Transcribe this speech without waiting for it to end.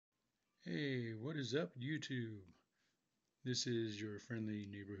Hey, what is up, YouTube? This is your friendly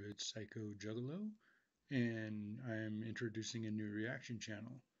neighborhood psycho juggalo, and I am introducing a new reaction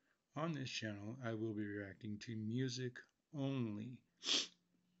channel. On this channel, I will be reacting to music only,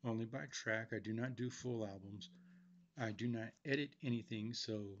 only by track. I do not do full albums. I do not edit anything,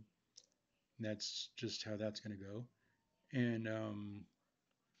 so that's just how that's going to go. And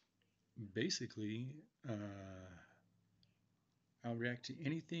basically, I'll react to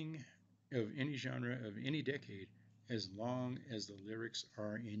anything of any genre of any decade as long as the lyrics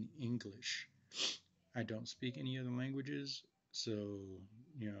are in English. I don't speak any other languages, so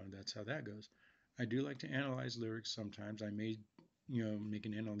that's how that goes. I do like to analyze lyrics sometimes. I may make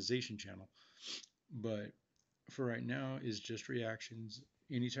an analyzation channel, but for right now is just reactions.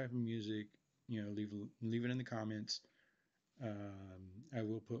 Any type of music, leave it in the comments. I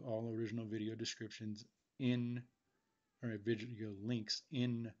will put all original video descriptions in or video links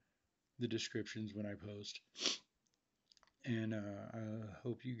in the descriptions when I post. And I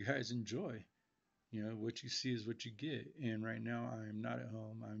hope you guys enjoy. What you see is what you get. And right now, I'm not at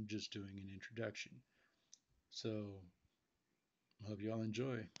home. I'm just doing an introduction. So, hope you all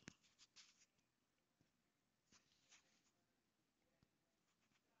enjoy.